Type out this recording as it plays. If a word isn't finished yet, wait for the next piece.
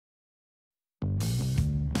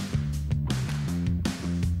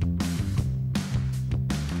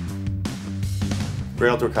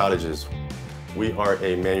Great Outdoor Cottages. We are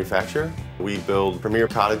a manufacturer. We build premier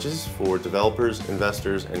cottages for developers,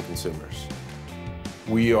 investors, and consumers.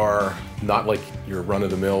 We are not like your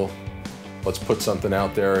run-of-the-mill, let's put something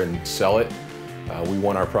out there and sell it. We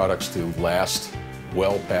want our products to last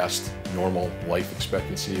well past normal life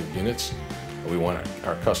expectancy of units. We want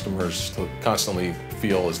our customers to constantly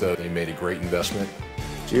feel as though they made a great investment.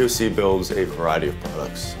 GOC builds a variety of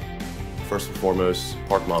products. First and foremost,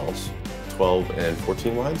 park models, 12 and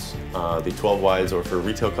 14 wides. The 12 wides are for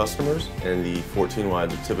retail customers, and the 14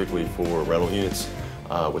 wides are typically for rental units,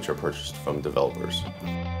 which are purchased from developers.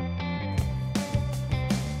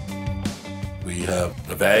 We have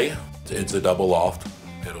the bay. It's a double loft.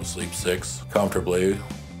 It'll sleep 6 comfortably.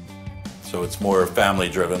 So it's more family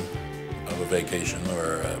driven of a vacation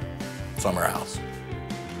or a summer house.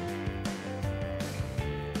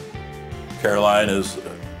 Caroline is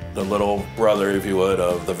the little brother, if you would,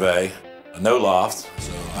 of the Vay. No loft,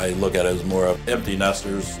 so I look at it as more of empty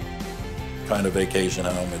nesters kind of vacation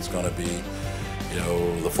home. It's going to be, you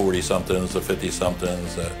know, the 40-somethings, the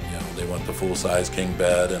 50-somethings that, you know, they want the full-size king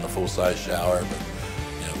bed and a full-size shower, but,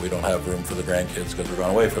 you know, we don't have room for the grandkids because we're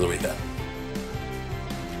going away for the weekend.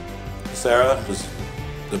 Sarah is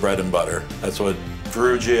the bread and butter. That's what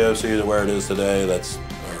drew GOC to where it is today. That's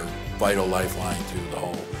our vital lifeline to the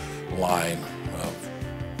whole line of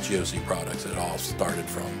GOC products. It all started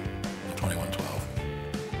from the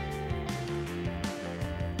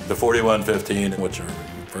 2112. The 4115, which are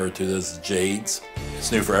referred to as jades,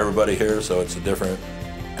 it's new for everybody here, so it's a different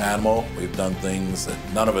animal. We've done things that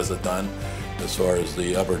none of us have done as far as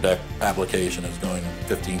the upper deck application is going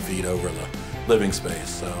 15 feet over the living space.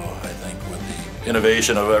 So I think with the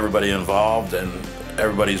innovation of everybody involved and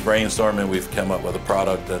everybody's brainstorming, we've come up with a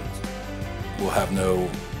product that will have no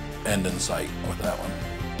end in sight with that one.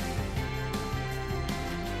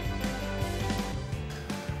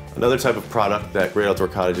 Another type of product that Great Outdoor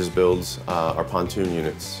Cottages builds are pontoon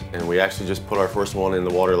units. And we actually just put our first one in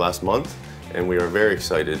the water last month, and we are very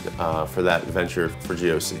excited for that venture for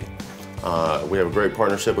GOC. We have a great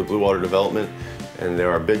partnership with Blue Water Development, and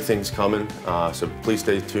there are big things coming, so please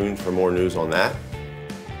stay tuned for more news on that.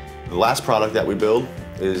 The last product that we build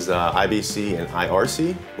is IBC and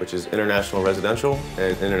IRC, which is International Residential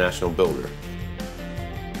and International Builder.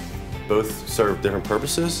 Both serve different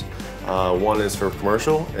purposes. One is for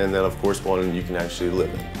commercial, and then of course one you can actually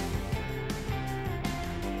live in.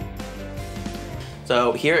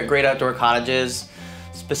 So here at Great Outdoor Cottages,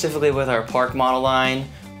 specifically with our park model line,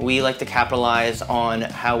 we like to capitalize on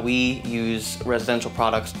how we use residential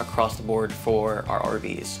products across the board for our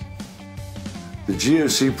RVs. The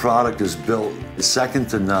GOC product is built second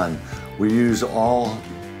to none. We use all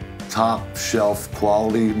top shelf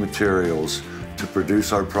quality materials to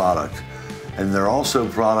produce our product. And they're also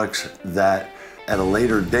products that at a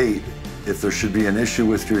later date, if there should be an issue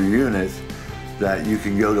with your unit, that you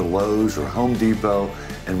can go to Lowe's or Home Depot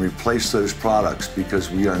and replace those products,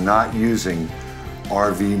 because we are not using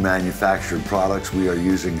RV manufactured products, we are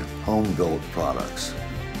using home built products.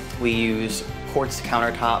 We use quartz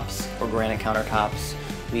countertops or granite countertops.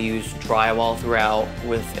 We use drywall throughout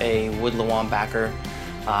with a wood Lawan backer.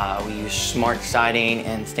 We use smart siding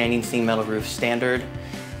and standing seam metal roof standard.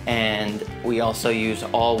 And we also use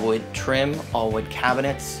all wood trim, all wood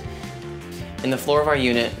cabinets. In the floor of our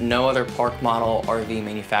unit, no other park model RV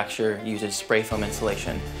manufacturer uses spray foam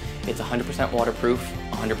insulation. It's 100% waterproof,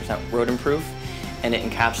 100% rodent proof, and it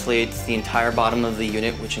encapsulates the entire bottom of the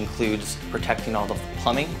unit, which includes protecting all the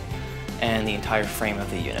plumbing and the entire frame of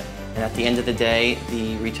the unit. And at the end of the day,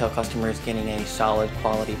 the retail customer is getting a solid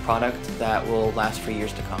quality product that will last for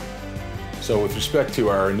years to come. So with respect to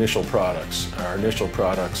our initial products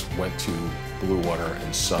went to Blue Water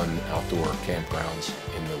and Sun outdoor campgrounds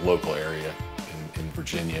in the local area in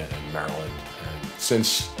Virginia and Maryland. And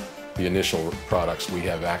since the initial products, we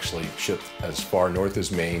have actually shipped as far north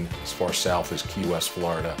as Maine, as far south as Key West,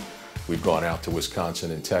 Florida. We've gone out to Wisconsin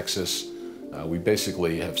and Texas. We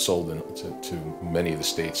basically have sold them to many of the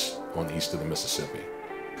states on the east of the Mississippi.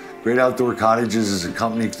 Great Outdoor Cottages is a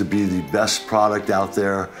company to be the best product out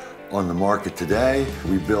there on the market today.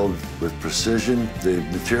 We build with precision. The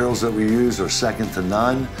materials that we use are second to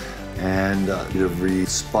none, and the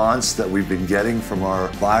response that we've been getting from our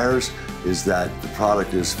buyers is that the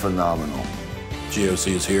product is phenomenal.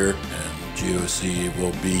 GOC is here, and GOC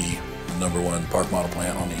will be the #1 park model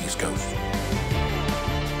plant on the East Coast.